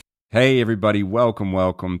Hey everybody,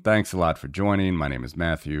 welcome. Thanks a lot for joining. My name is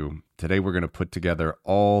Matthew. Today we're going to put together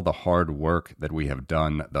all the hard work that we have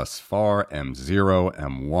done thus far, M0,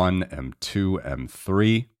 M1, M2,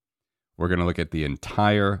 M3. We're going to look at the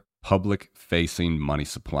entire public-facing money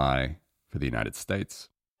supply for the United States.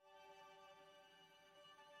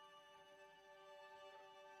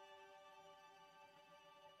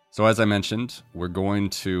 So as I mentioned, we're going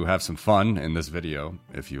to have some fun in this video,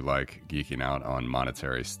 if you like geeking out on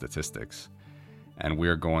monetary statistics. And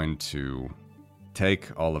we're going to take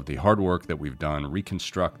all of the hard work that we've done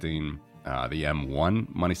reconstructing the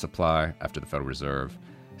M1 money supply after the Federal Reserve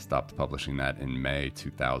stopped publishing that in May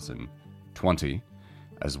 2020,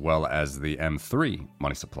 as well as the M3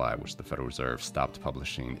 money supply, which the Federal Reserve stopped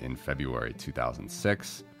publishing in February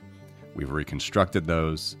 2006. We've reconstructed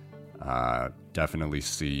those. Definitely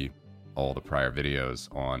see all the prior videos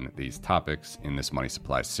on these topics in this money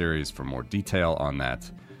supply series for more detail on that.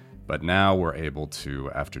 But now we're able to,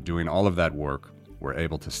 after doing all of that work, we're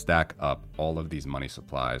able to stack up all of these money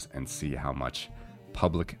supplies and see how much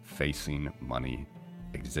public-facing money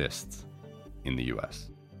exists in the US.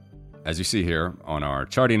 As you see here on our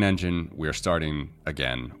charting engine, we're starting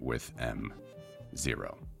again with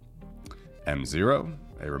M0. M0,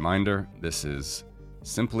 a reminder, this is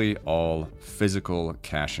simply all physical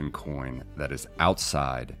cash and coin that is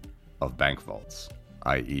outside of bank vaults,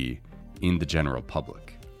 i.e. in the general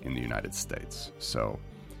public in the United States. So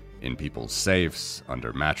in people's safes,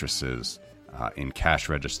 under mattresses, in cash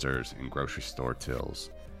registers, in grocery store tills,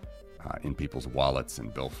 in people's wallets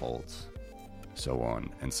and billfolds, so on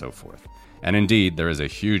and so forth. And indeed, there is a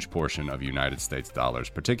huge portion of United States dollars,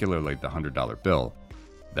 particularly the $100 bill,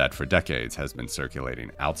 that for decades has been circulating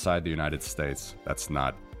outside the United States. That's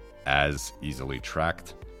not as easily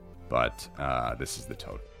tracked, but this is the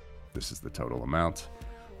total. This is the total amount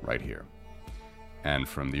right here. And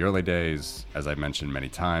from the early days, as I mentioned many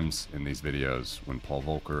times in these videos, when Paul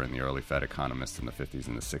Volcker and the early Fed economists in the 50s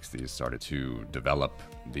and the 60s started to develop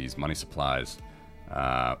these money supplies,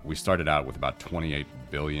 we started out with about $28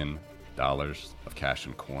 billion of cash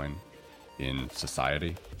and coin in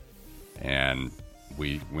society. And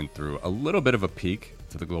we went through a little bit of a peak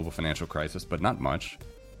to the global financial crisis, but not much.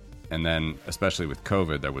 And then, especially with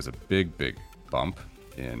COVID, there was a big bump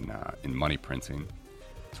in money printing,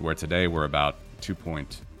 to where today we're about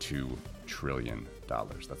 $2.2 trillion.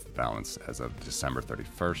 That's the balance as of December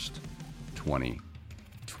 31st,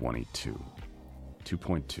 2022.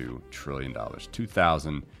 $2.2 trillion,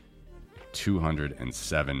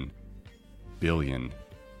 $2,207 billion.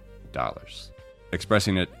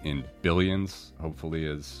 Expressing it in billions, hopefully,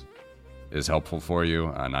 is helpful for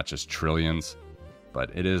you, not just trillions,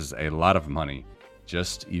 but it is a lot of money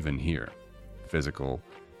just even here. Physical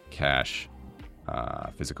cash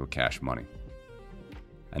money.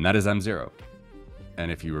 And that is M0.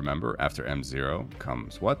 And if you remember, after M0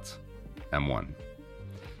 comes what? M1.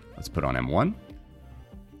 Let's put on M1.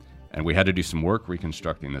 And we had to do some work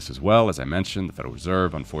reconstructing this as well. As I mentioned, the Federal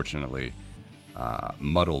Reserve, unfortunately,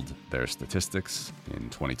 muddled their statistics in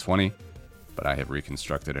 2020, but I have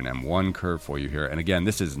reconstructed an M1 curve for you here. And again,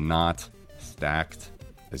 this is not stacked,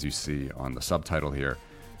 as you see on the subtitle here.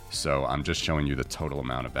 So I'm just showing you the total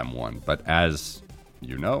amount of M1. But as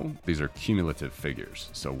you know, these are cumulative figures.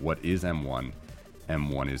 So what is M1?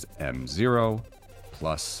 M1 is M0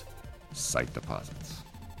 plus sight deposits.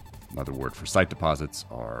 Another word for sight deposits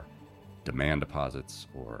are demand deposits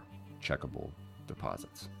or checkable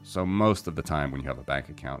deposits. So most of the time when you have a bank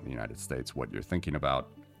account in the United States, what you're thinking about,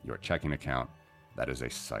 your checking account, that is a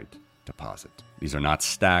sight deposit. These are not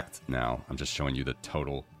stacked now. I'm just showing you the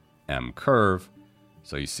total M curve.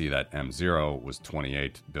 So you see that M0 was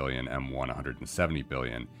 28 billion, M1 170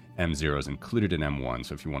 billion. M0 is included in M1.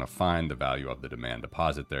 So if you want to find the value of the demand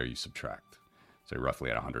deposit there, you subtract. So you're roughly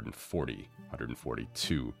at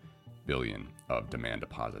 142 billion of demand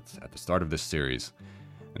deposits at the start of this series.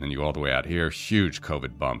 And then you go all the way out here, huge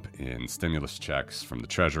COVID bump in stimulus checks from the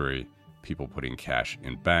Treasury, people putting cash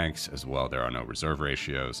in banks as well. There are no reserve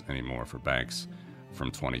ratios anymore for banks from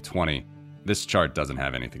 2020. This chart doesn't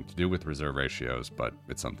have anything to do with reserve ratios, but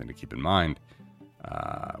it's something to keep in mind.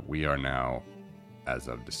 We are now, as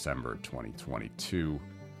of December 2022,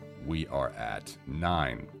 we are at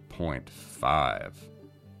 $9.5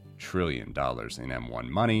 trillion in M1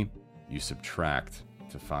 money. You subtract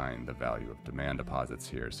to find the value of demand deposits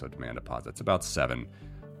here. So demand deposits about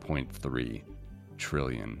 $7.3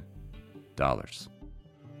 trillion. This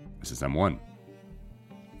is M1.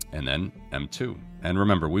 And then M2. And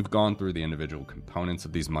remember, we've gone through the individual components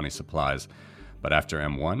of these money supplies, but after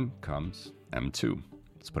M1 comes M2.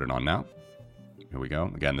 Let's put it on now. Here we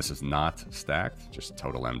go. Again, this is not stacked, just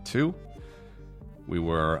total M2. We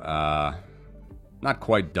were not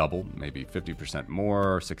quite double, maybe 50%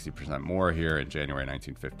 more, 60% more here in January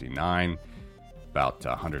 1959. About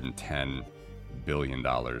 $110 billion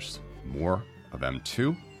more of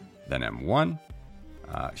M2 than M1.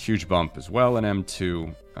 Huge bump as well in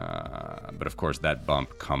M2, but of course that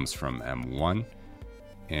bump comes from M1.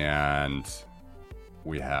 And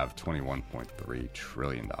we have $21.3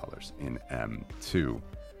 trillion in M2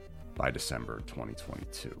 by December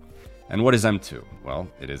 2022. And what is M2? Well,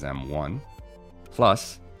 it is M1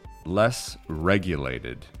 plus less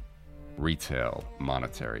regulated retail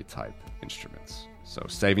monetary type instruments. So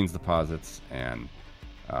savings deposits and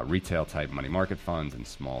retail type money market funds and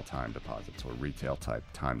small time deposits or retail type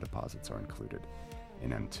time deposits are included in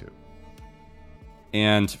M2.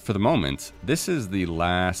 And for the moment, this is the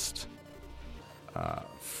last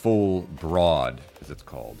full broad, as it's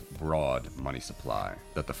called, broad money supply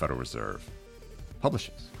that the Federal Reserve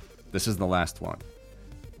publishes. This is the last one.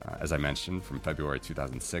 As I mentioned, from February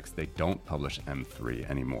 2006, they don't publish M3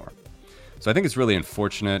 anymore. So I think it's really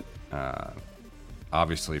unfortunate,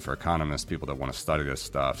 obviously for economists, people that want to study this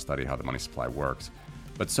stuff, study how the money supply works.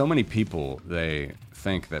 But so many people, they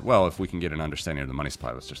think that, well, if we can get an understanding of the money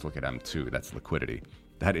supply, let's just look at M2, that's liquidity.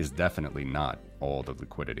 That is definitely not all the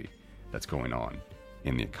liquidity that's going on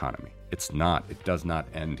in the economy. It's not, it does not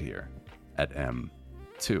end here at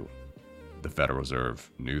M2. The Federal Reserve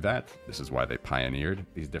knew that. This is why they pioneered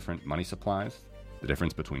these different money supplies, the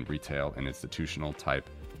difference between retail and institutional type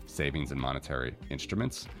savings and monetary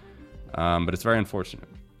instruments. But it's very unfortunate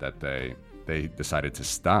that they decided to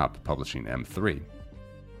stop publishing M3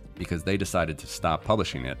 because they decided to stop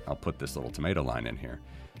publishing it. I'll put this little tomato line in here,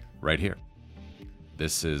 right here.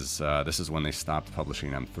 This is when they stopped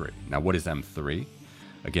publishing M3. Now, what is M3?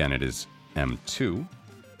 Again, it is M2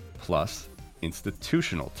 plus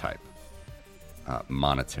institutional type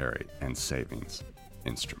monetary and savings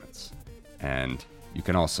instruments. And you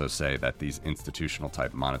can also say that these institutional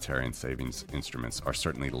type monetary and savings instruments are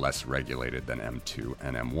certainly less regulated than M2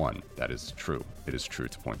 and M1. That is true. It is true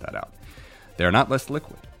to point that out. They're not less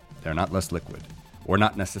liquid. They're not less liquid, or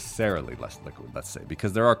not necessarily less liquid, let's say,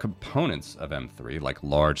 because there are components of M3, like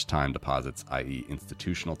large time deposits, i.e.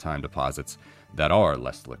 institutional time deposits, that are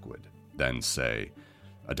less liquid than, say,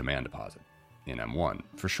 a demand deposit in M1,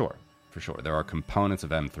 for sure. For sure. There are components of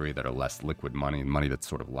M3 that are less liquid money that's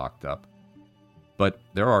sort of locked up. But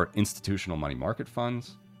there are institutional money market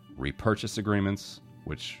funds, repurchase agreements,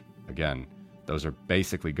 which, again, those are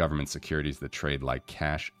basically government securities that trade like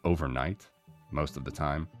cash overnight most of the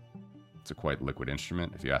time. It's a quite liquid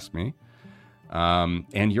instrument, if you ask me. And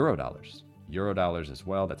Eurodollars. Eurodollars as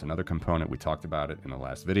well. That's another component. We talked about it in the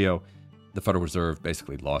last video. The Federal Reserve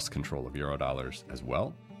basically lost control of Eurodollars as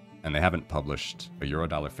well. And they haven't published a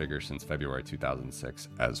Eurodollar figure since February 2006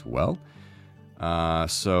 as well.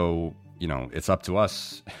 So, you know, it's up to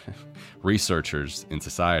us researchers in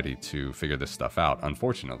society to figure this stuff out,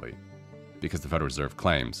 unfortunately, because the Federal Reserve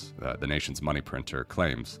claims, the nation's money printer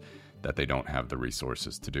claims that they don't have the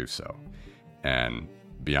resources to do so. And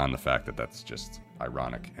beyond the fact that that's just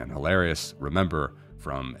ironic and hilarious, remember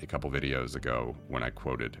from a couple videos ago when I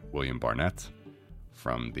quoted William Barnett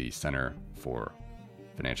from the Center for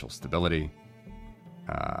Financial Stability,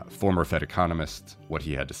 former Fed economist, what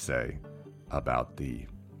he had to say about the,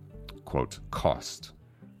 quote, cost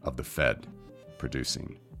of the Fed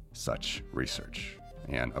producing such research.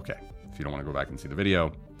 And okay, if you don't want to go back and see the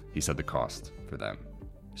video, he said the cost for them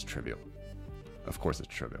is trivial. Of course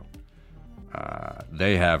it's trivial.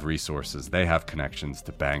 They have resources, they have connections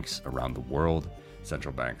to banks around the world,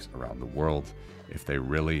 central banks around the world. If they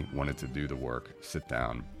really wanted to do the work, sit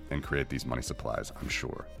down and create these money supplies, I'm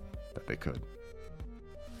sure that they could.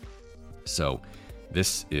 So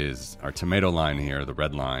this is our tomato line here, the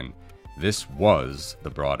red line. This was the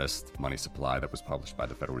broadest money supply that was published by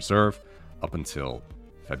the Federal Reserve up until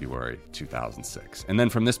February 2006. And then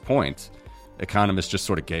from this point, economists just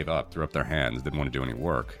sort of gave up, threw up their hands, didn't want to do any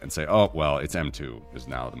work, and say, oh, well, it's M2 is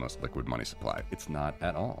now the most liquid money supply. It's not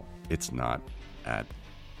at all. It's not at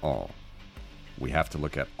all. We have to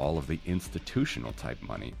look at all of the institutional type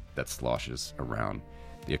money that sloshes around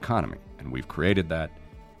the economy. And we've created that,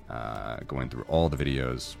 going through all the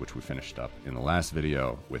videos, which we finished up in the last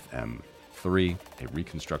video with M3. A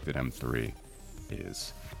reconstructed M3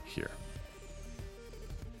 is here.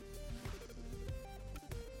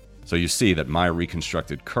 So you see that my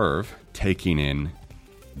reconstructed curve, taking in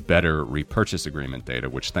better repurchase agreement data,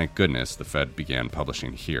 which thank goodness the Fed began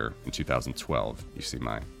publishing here in 2012. You see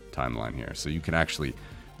my timeline here. So you can actually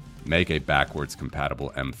make a backwards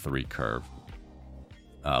compatible M3 curve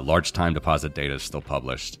Large time deposit data is still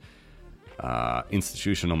published.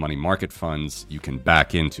 Institutional money market funds you can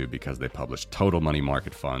back into because they publish total money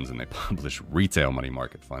market funds and they publish retail money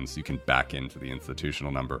market funds. So you can back into the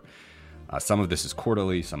institutional number. Some of this is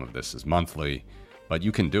quarterly, some of this is monthly, but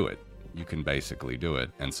you can do it. You can basically do it.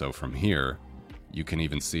 And so from here, you can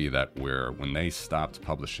even see that when they stopped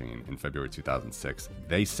publishing in February 2006,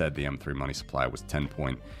 they said the M3 money supply was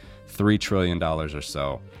 $10.3 trillion or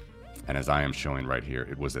so. And as I am showing right here,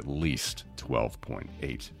 it was at least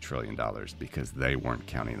 $12.8 trillion because they weren't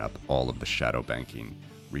counting up all of the shadow banking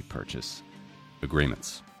repurchase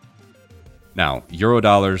agreements. Now,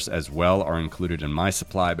 Eurodollars as well are included in my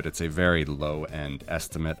supply, but it's a very low-end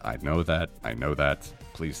estimate. I know that.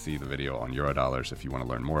 Please see the video on Eurodollars if you want to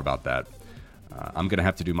learn more about that. I'm going to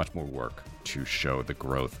have to do much more work to show the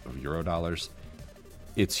growth of Eurodollars.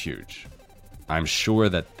 It's huge. I'm sure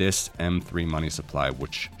that this M3 money supply,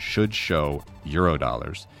 which should show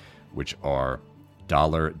Eurodollars, which are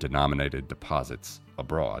dollar-denominated deposits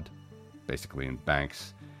abroad, basically in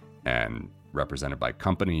banks and represented by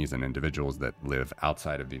companies and individuals that live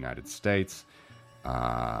outside of the United States,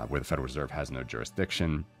 where the Federal Reserve has no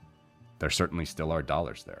jurisdiction, there certainly still are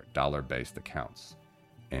dollars there, dollar-based accounts.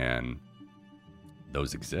 And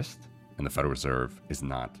those exist, and the Federal Reserve is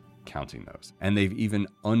not counting those. And they've even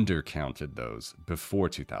undercounted those before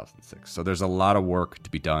 2006. So there's a lot of work to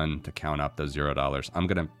be done to count up those Eurodollars. I'm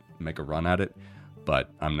going to make a run at it,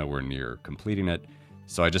 but I'm nowhere near completing it.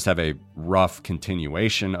 So I just have a rough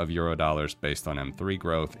continuation of Eurodollars based on M3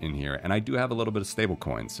 growth in here. And I do have a little bit of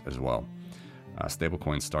stablecoins as well.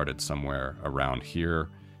 Stablecoins started somewhere around here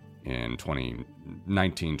in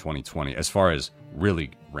 2019, 2020, as far as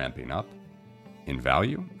really ramping up in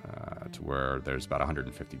value to where there's about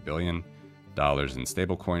 $150 billion in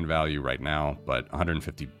stablecoin value right now, but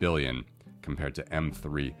 $150 billion compared to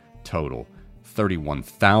M3 total,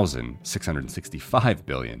 $31,665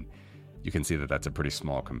 billion. You can see that that's a pretty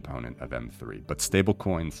small component of M3. But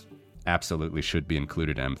stablecoins absolutely should be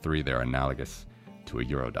included in M3. They're analogous to a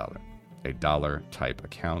Eurodollar, a dollar-type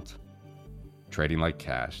account trading like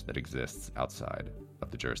cash that exists outside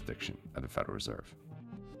of the jurisdiction of the Federal Reserve.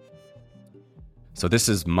 So this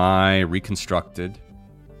is my reconstructed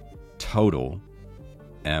total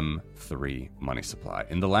M3 money supply.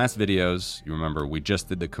 In the last videos, you remember we just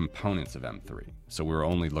did the components of M3. So we were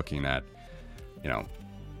only looking at,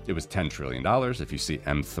 it was $10 trillion. If you see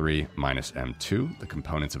M3 minus M2, the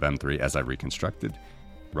components of M3 as I reconstructed,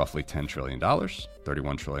 roughly $10 trillion,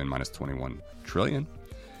 31 trillion minus 21 trillion.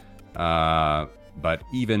 But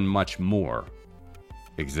even much more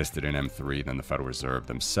existed in M3 than the Federal Reserve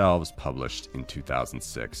themselves published in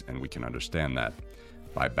 2006, and we can understand that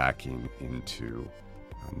by backing into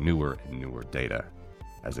newer and newer data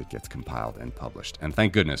as it gets compiled and published. And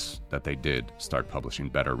thank goodness that they did start publishing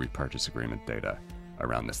better repurchase agreement data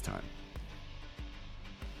around this time.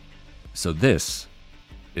 So this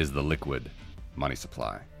is the liquid money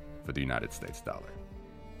supply for the United States dollar.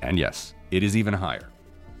 And yes, it is even higher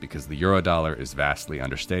because the Eurodollar is vastly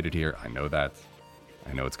understated here. I know that.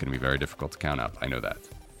 I know it's going to be very difficult to count up. I know that.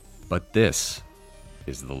 But this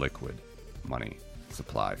is the liquid money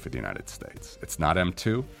supply for the United States. It's not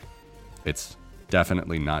M2. It's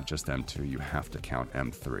definitely not just M2. You have to count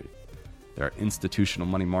M3. There are institutional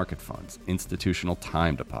money market funds, institutional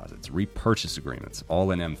time deposits, repurchase agreements, all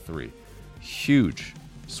in M3. Huge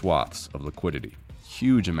swaths of liquidity,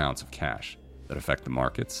 huge amounts of cash that affect the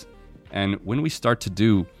markets. And when we start to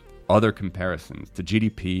do other comparisons to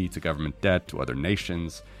GDP, to government debt, to other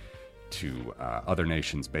nations, to other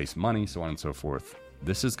nations-based money, so on and so forth,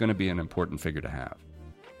 this is going to be an important figure to have.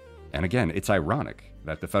 And again, it's ironic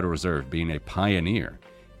that the Federal Reserve, being a pioneer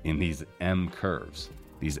in these M curves,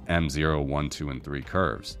 these M0, 1, 2, and 3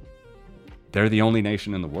 curves, they're the only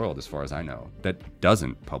nation in the world, as far as I know, that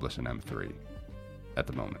doesn't publish an M3 at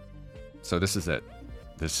the moment. So this is it.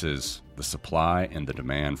 This is the supply and the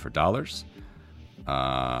demand for dollars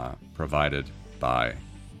provided by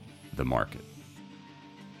the market.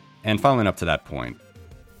 And following up to that point,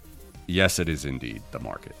 yes, it is indeed the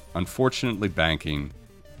market. Unfortunately, banking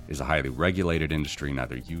is a highly regulated industry.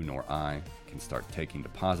 Neither you nor I can start taking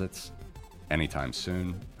deposits anytime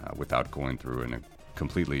soon without going through a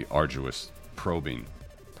completely arduous, probing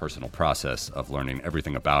personal process of learning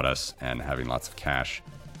everything about us and having lots of cash,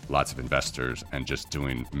 lots of investors, and just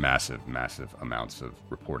doing massive, massive amounts of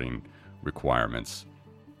reporting requirements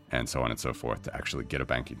and so on and so forth to actually get a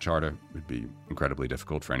banking charter. It would be incredibly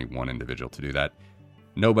difficult for any one individual to do that.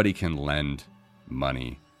 Nobody can lend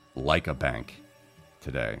money like a bank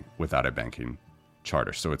today without a banking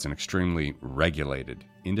charter. So it's an extremely regulated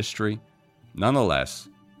industry. Nonetheless,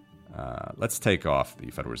 Let's take off the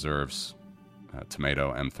Federal Reserve's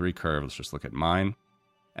tomato M3 curve. Let's just look at mine.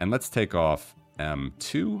 And let's take off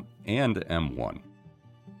M2 and M1.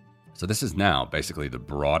 So this is now basically the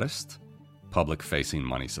broadest public-facing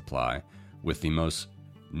money supply with the most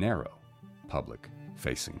narrow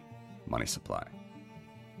public-facing money supply.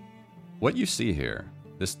 What you see here,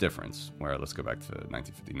 this difference, where let's go back to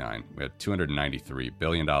 1959, we had $293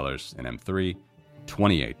 billion in M3,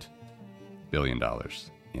 $28 billion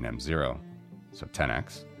in M0, so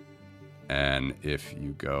 10x. And if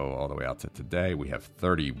you go all the way out to today, we have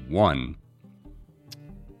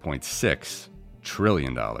 $31.6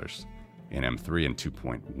 trillion in M3 and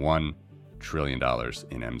 $2.1 trillion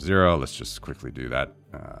in M0. Let's just quickly do that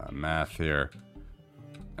math here.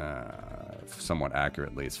 Somewhat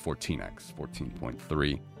accurately, it's 14x,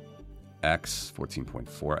 14.3x,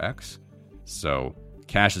 14.4x. So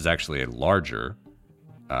cash is actually a larger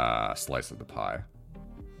slice of the pie,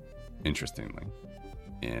 interestingly,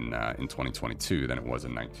 in 2022 than it was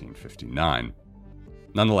in 1959.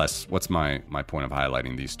 Nonetheless, what's my point of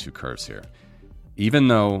highlighting these two curves here? Even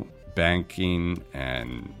though banking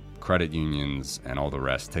and credit unions and all the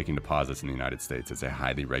rest taking deposits in the United States is a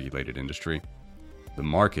highly regulated industry, the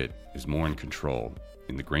market is more in control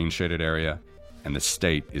in the green shaded area, and the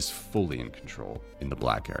state is fully in control in the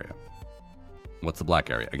black area. What's the black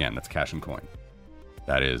area? Again, that's cash and coin.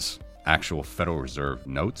 That is actual Federal Reserve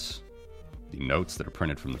notes, the notes that are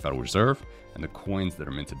printed from the Federal Reserve, and the coins that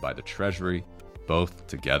are minted by the Treasury, both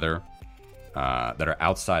together, that are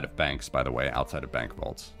outside of banks, by the way, outside of bank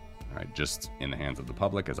vaults, right? Just in the hands of the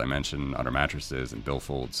public, as I mentioned, under mattresses and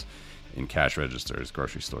billfolds, in cash registers,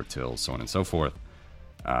 grocery store tills, so on and so forth.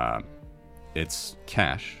 It's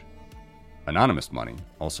cash, anonymous money,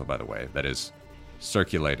 also, by the way, that is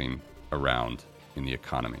circulating around in the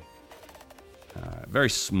economy. A very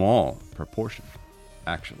small proportion,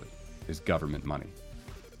 actually, is government money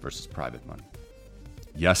versus private money.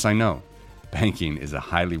 Yes, I know, banking is a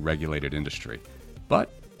highly regulated industry,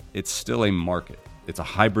 but it's still a market. It's a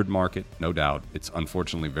hybrid market, no doubt. It's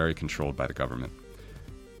unfortunately very controlled by the government.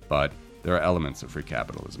 But there are elements of free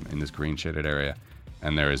capitalism in this green shaded area,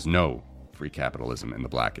 and there is no free capitalism in the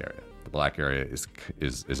black area. The black area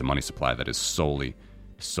is a money supply that is solely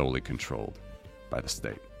controlled by the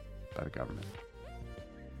state, by the government.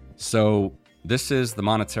 So this is the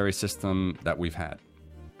monetary system that we've had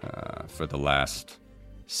for the last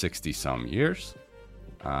 60-some years.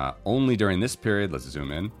 Only during this period, let's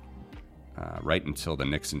zoom in, right until the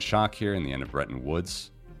Nixon shock here and the end of Bretton Woods.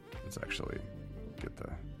 Let's actually get the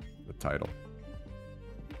title.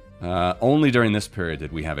 Only during this period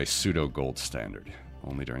did we have a pseudo gold standard.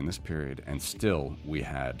 Only during this period, and still we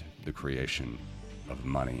had the creation of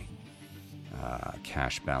money,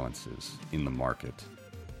 cash balances in the market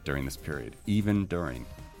during this period, even during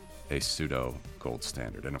a pseudo gold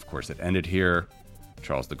standard. And of course, it ended here.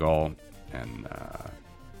 Charles de Gaulle and a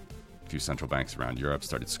few central banks around Europe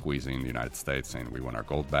started squeezing the United States, saying we want our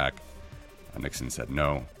gold back. Nixon said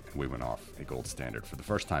no, and we went off a gold standard for the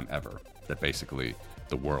first time ever, that basically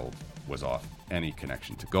the world was off any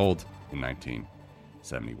connection to gold in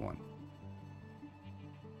 1971.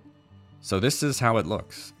 So this is how it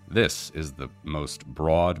looks. This is the most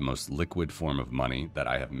broad, most liquid form of money that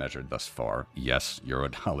I have measured thus far. Yes,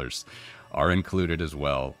 Eurodollars are included as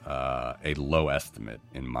well. A low estimate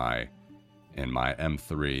in my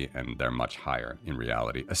M3, and they're much higher in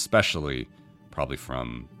reality, especially probably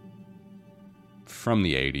from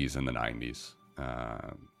the 80s and the 90s.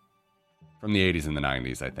 From the 80s and the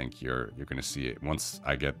 90s, I think you're going to see it. Once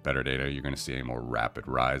I get better data, you're going to see a more rapid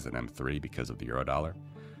rise in M3 because of the Eurodollar.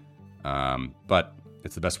 But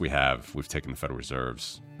it's the best we have. We've taken the Federal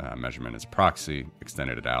Reserve's measurement as proxy,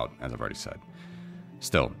 extended it out, as I've already said.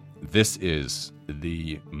 Still, this is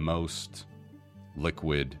the most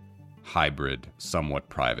liquid, hybrid, somewhat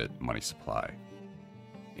private money supply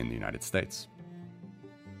in the United States.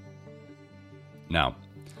 Now,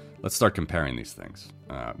 let's start comparing these things.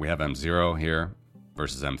 We have M0 here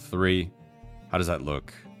versus M3. How does that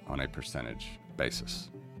look on a percentage basis?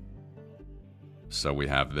 So we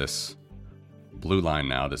have this blue line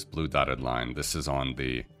now, this blue dotted line. This is on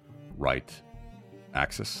the right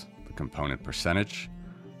axis, the component percentage.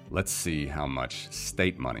 Let's see how much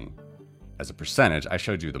state money as a percentage. I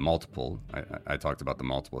showed you the multiple. I talked about the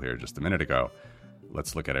multiple here just a minute ago.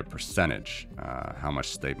 Let's look at a percentage, how much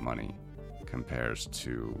state money compares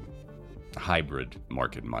to hybrid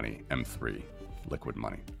market money, M3, liquid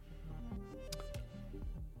money.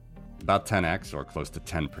 About 10x, or close to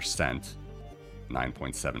 10%,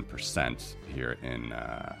 9.7% here in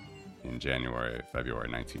January,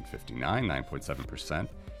 February 1959, 9.7%.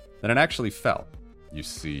 Then it actually fell You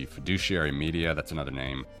see fiduciary media, that's another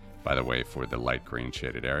name, by the way, for the light green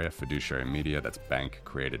shaded area. Fiduciary media, that's bank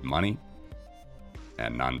created money,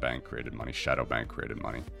 and non-bank created money, shadow bank created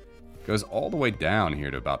money. Goes all the way down here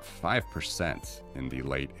to about 5% in the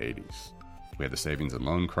late 80s. We had the savings and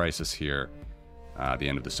loan crisis here, the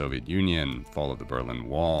end of the Soviet Union, fall of the Berlin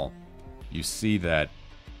Wall. You see that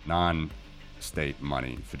non-state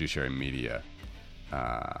money, fiduciary media,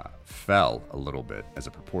 fell a little bit as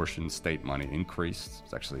a proportion. State money increased.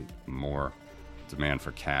 There's actually more demand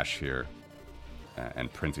for cash here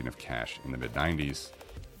and printing of cash in the mid-90s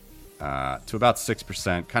to about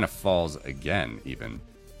 6%, kind of falls again even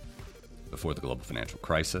before the global financial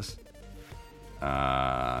crisis,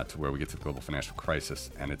 to where we get to the global financial crisis,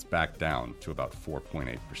 and it's back down to about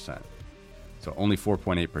 4.8%. So only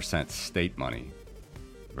 4.8% state money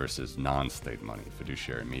versus non-state money,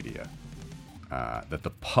 fiduciary media, that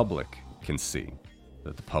the public can see,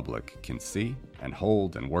 and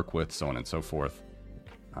hold and work with, so on and so forth.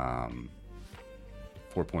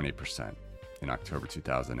 4.8% in October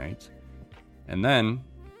 2008. And then,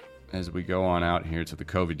 as we go on out here to the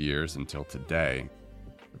COVID years until today,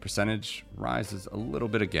 the percentage rises a little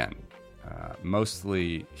bit again,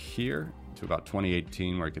 mostly here to about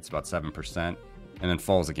 2018, where it gets about 7%, and then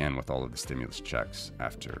falls again with all of the stimulus checks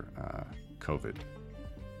after COVID,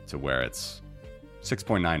 to where it's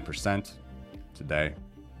 6.9% today,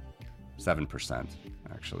 7%,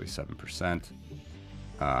 actually 7%,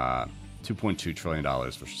 $2.2 trillion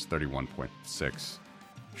versus $31.6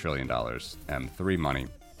 trillion. M3 money,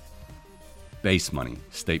 base money,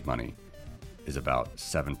 state money, is about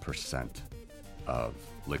 7% of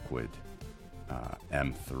liquid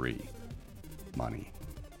M3 money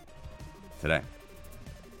today.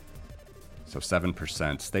 So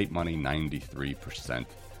 7% state money, 93%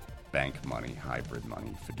 bank money, hybrid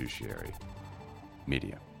money, fiduciary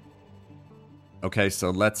media. Okay,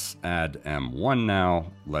 so let's add M1 now.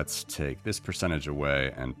 Let's take this percentage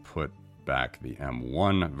away and put back the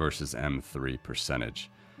M1 versus M3 percentage.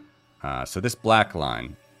 So this black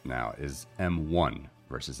line now is M1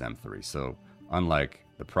 versus M3. So unlike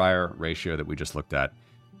the prior ratio that we just looked at,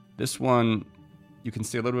 this one, you can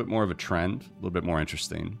see a little bit more of a trend, a little bit more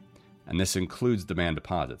interesting. And this includes demand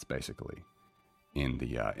deposits, basically, in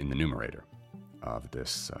the numerator of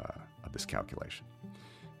this calculation.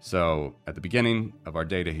 So at the beginning of our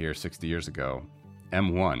data here, 60 years ago,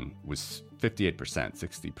 M1 was 58%,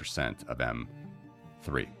 60% of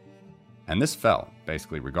M3. And this fell,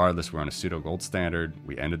 basically, regardless. We're on a pseudo gold standard.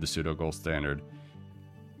 We ended the pseudo gold standard.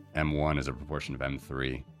 M1 is a proportion of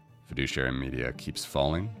M3. Fiduciary media keeps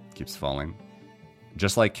falling.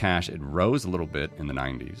 Just like cash, it rose a little bit in the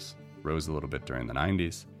 90s, rose a little bit during the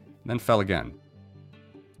 90s, and then fell again.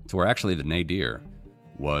 To where actually the nadir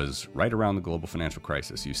was right around the global financial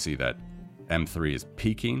crisis. You see that M3 is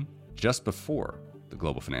peaking just before the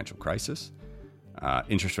global financial crisis.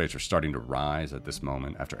 Interest rates are starting to rise at this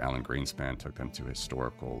moment after Alan Greenspan took them to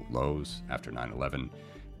historical lows after 9/11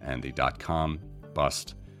 and the dot-com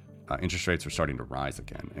bust. Interest rates are starting to rise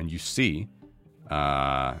again. And you see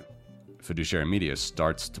fiduciary media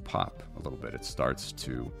starts to pop a little bit. It starts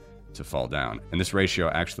to fall down. And this ratio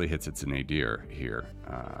actually hits its nadir here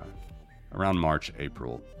around March,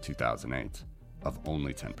 April 2008 of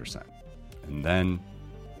only 10%. And then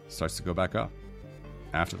starts to go back up.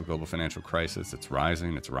 After the global financial crisis, it's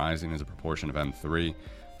rising as a proportion of M3.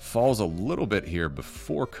 Falls a little bit here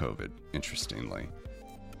before COVID, interestingly.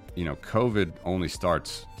 You know, COVID only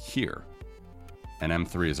starts here, and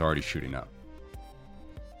M3 is already shooting up.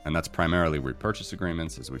 And that's primarily repurchase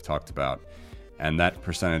agreements, as we've talked about. And that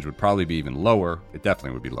percentage would probably be even lower. It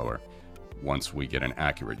definitely would be lower once we get an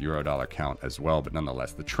accurate euro-dollar count as well. But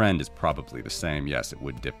nonetheless, the trend is probably the same. Yes, it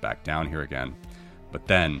would dip back down here again. But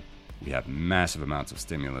then we have massive amounts of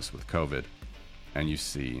stimulus with COVID. And you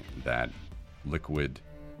see that liquid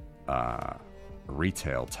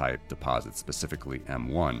retail-type deposits, specifically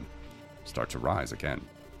M1, start to rise again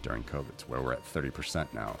during COVID, to where we're at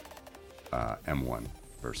 30% now, M1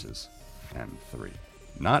 versus M3.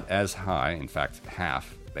 Not as high, in fact,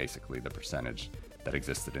 half, basically, the percentage that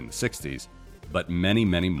existed in the 60s, but many,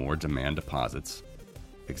 many more demand deposits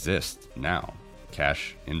exist now.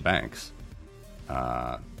 Cash in banks,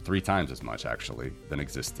 3 times as much, actually, than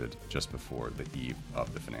existed just before the eve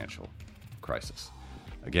of the financial crisis.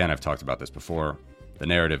 Again, I've talked about this before. The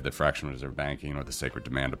narrative that fractional reserve banking or the sacred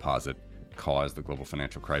demand deposit caused the global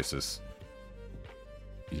financial crisis,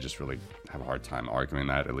 you just really have a hard time arguing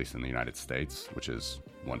that, at least in the United States, which is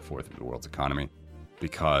 1/4 of the world's economy,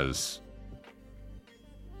 because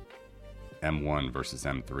M1 versus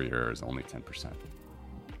M3 here is only 10%.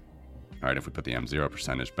 All right, if we put the M0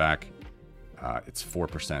 percentage back, it's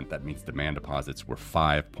 4%. That means demand deposits were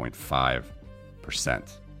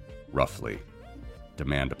 5.5%, roughly,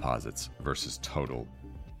 demand deposits versus total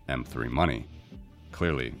M3 money.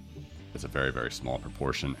 Clearly, it's a very, very small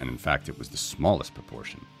proportion, and in fact, it was the smallest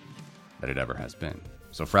proportion that it ever has been.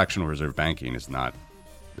 So fractional reserve banking is not,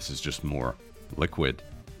 this is just more liquid,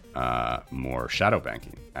 more shadow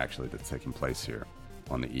banking, actually, that's taking place here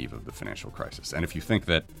on the eve of the financial crisis. And if you think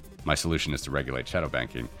that my solution is to regulate shadow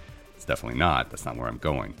banking, it's definitely not. That's not where I'm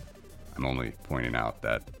going. I'm only pointing out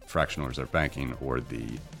that fractional reserve banking, or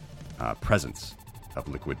the presence of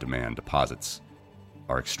liquid demand deposits,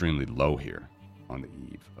 are extremely low here on the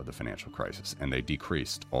eve of the financial crisis, and they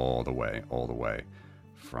decreased all the way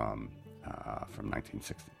from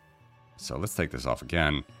 1960. So let's take this off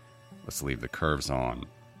again. Let's leave the curves on,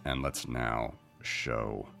 and let's now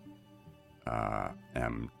show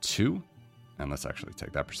M2, and let's actually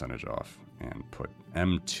take that percentage off and put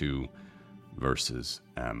M2 versus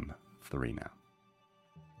M3 now.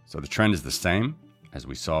 So the trend is the same as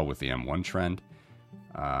we saw with the M1 trend.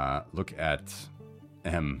 Look at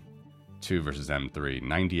M2 versus M3, 98.8%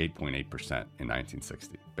 in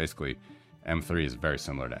 1960. Basically, M3 is very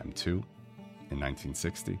similar to M2 in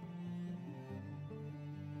 1960.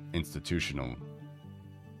 Institutional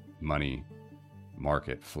money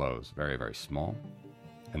market flows very, very small,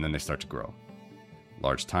 and then they start to grow.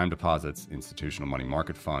 Large time deposits, institutional money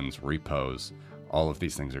market funds, repos, all of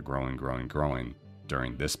these things are growing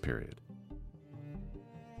during this period,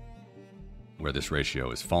 where this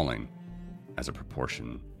ratio is falling as a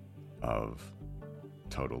proportion of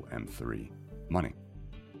total M3 money.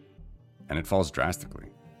 And it falls drastically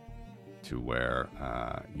to where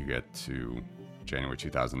you get to January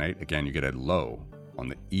 2008. Again, you get a low on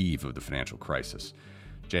the eve of the financial crisis.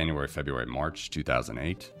 January, February, March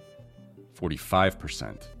 2008,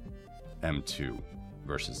 45% M2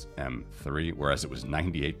 versus M3, whereas it was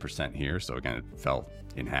 98% here. So again, it fell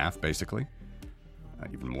in half, basically,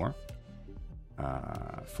 even more.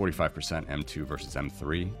 45% M2 versus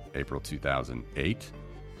M3, April 2008.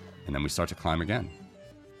 And then we start to climb again.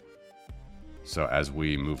 So as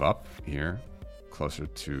we move up here, closer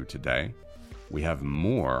to today, we have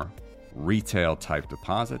more retail type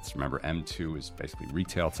deposits. Remember, M2 is basically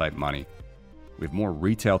retail type money. We have more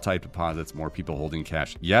retail type deposits, more people holding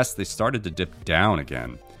cash. Yes, they started to dip down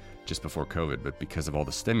again just before COVID, but because of all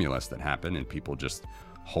the stimulus that happened and people just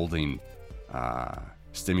holding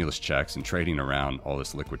stimulus checks and trading around all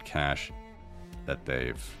this liquid cash that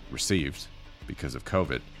they've received because of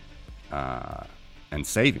COVID, and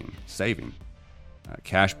saving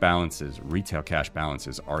cash balances, retail cash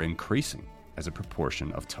balances are increasing as a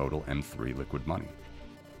proportion of total M3 liquid money.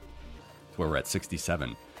 Where we're at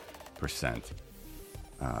 67%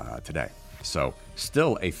 today. So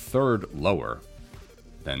still a third lower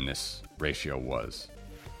than this ratio was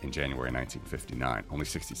in January 1959, only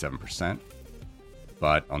 67%.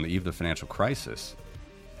 But on the eve of the financial crisis,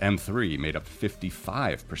 M3 made up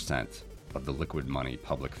 55% of the liquid money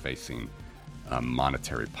public-facing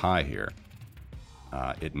monetary pie here.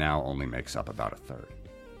 It now only makes up about a third.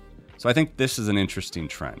 So I think this is an interesting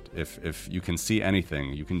trend. If you can see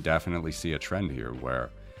anything, you can definitely see a trend here where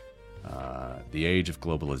the age of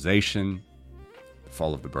globalization, the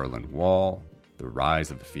fall of the Berlin Wall, the rise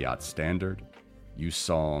of the fiat standard, you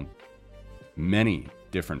saw many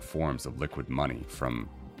different forms of liquid money, from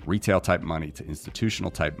retail type money to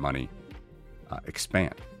institutional type money,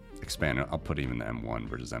 expand. I'll put even the M1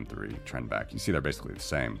 versus M3 trend back. You see they're basically the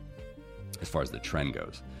same as far as the trend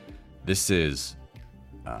goes. This is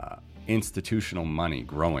institutional money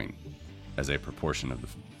growing as a proportion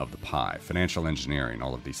of the pie, financial engineering,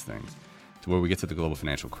 all of these things, to where we get to the global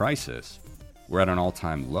financial crisis, we're at an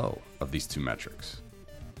all-time low of these two metrics.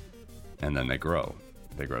 And then they grow.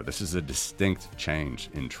 This is a distinct change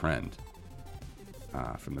in trend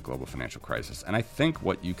from the global financial crisis. And I think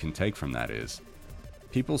what you can take from that is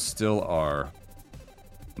people still are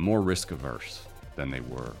more risk averse than they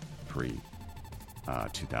were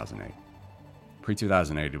pre-2008.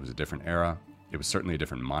 Pre-2008, it was a different era. It was certainly a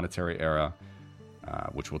different monetary era,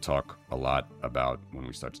 which we'll talk a lot about when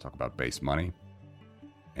we start to talk about base money.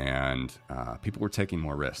 And people were taking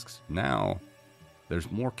more risks. Now,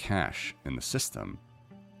 there's more cash in the system,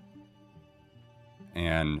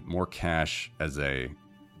 and more cash as a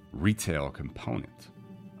retail component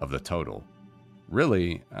of the total.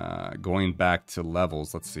 Really, going back to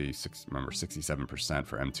levels, let's see, remember 67%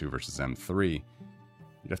 for M2 versus M3,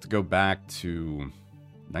 you'd have to go back to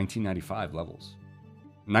 1995 levels.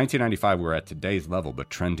 1995, we're at today's level, but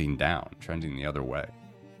trending down, trending the other way.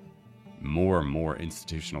 More and more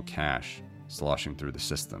institutional cash sloshing through the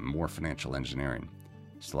system, more financial engineering.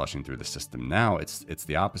 sloshing through the system. Now it's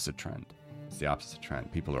the opposite trend. It's the opposite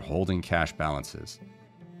trend. People are holding cash balances,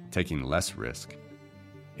 taking less risk,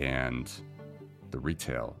 and the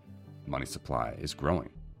retail money supply is growing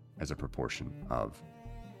as a proportion of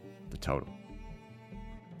the total.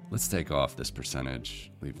 Let's take off this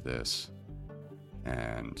percentage, leave this,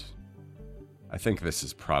 and I think this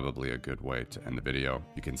is probably a good way to end the video.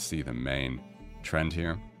 You can see the main trend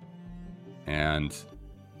here, and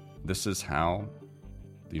this is how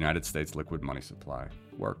the United States liquid money supply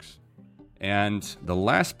works. And the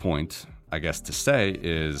last point, I guess, to say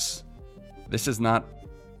is this is not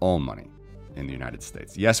all money in the United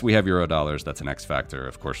States. Yes, we have Eurodollars. That's an X factor.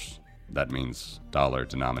 Of course, that means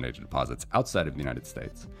dollar-denominated deposits outside of the United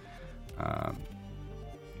States.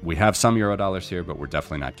 We have some Eurodollars here, but we're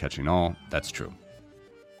definitely not catching all. That's true.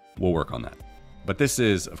 We'll work on that. But this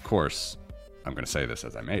is, of course, I'm going to say this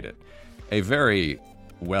as I made it, a very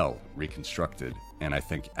well reconstructed and I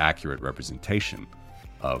think accurate representation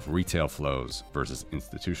of retail flows versus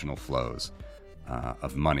institutional flows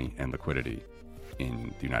of money and liquidity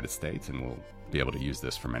in the United States. And we'll be able to use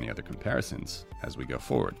this for many other comparisons as we go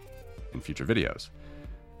forward in future videos.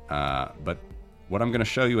 But what I'm going to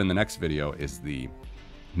show you in the next video is the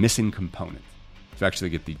missing component to actually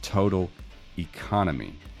get the total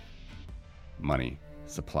economy money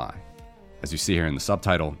supply. As you see here in the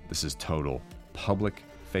subtitle, this is total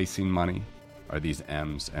public-facing money. Are these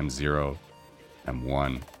M's, M0,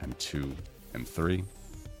 M1, M2, M3?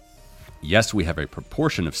 Yes, we have a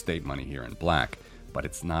proportion of state money here in black, but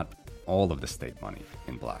it's not all of the state money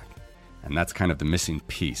in black. And that's kind of the missing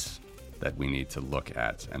piece that we need to look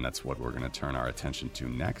at, and that's what we're going to turn our attention to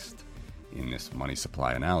next in this money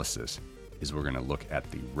supply analysis, is we're going to look at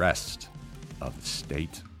the rest of the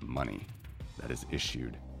state money that is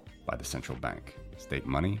issued by the central bank. State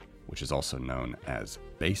money, which is also known as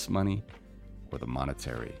base money or the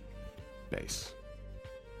monetary base.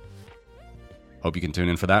 Hope you can tune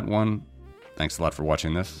in for that one. Thanks a lot for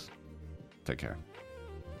watching this. Take care.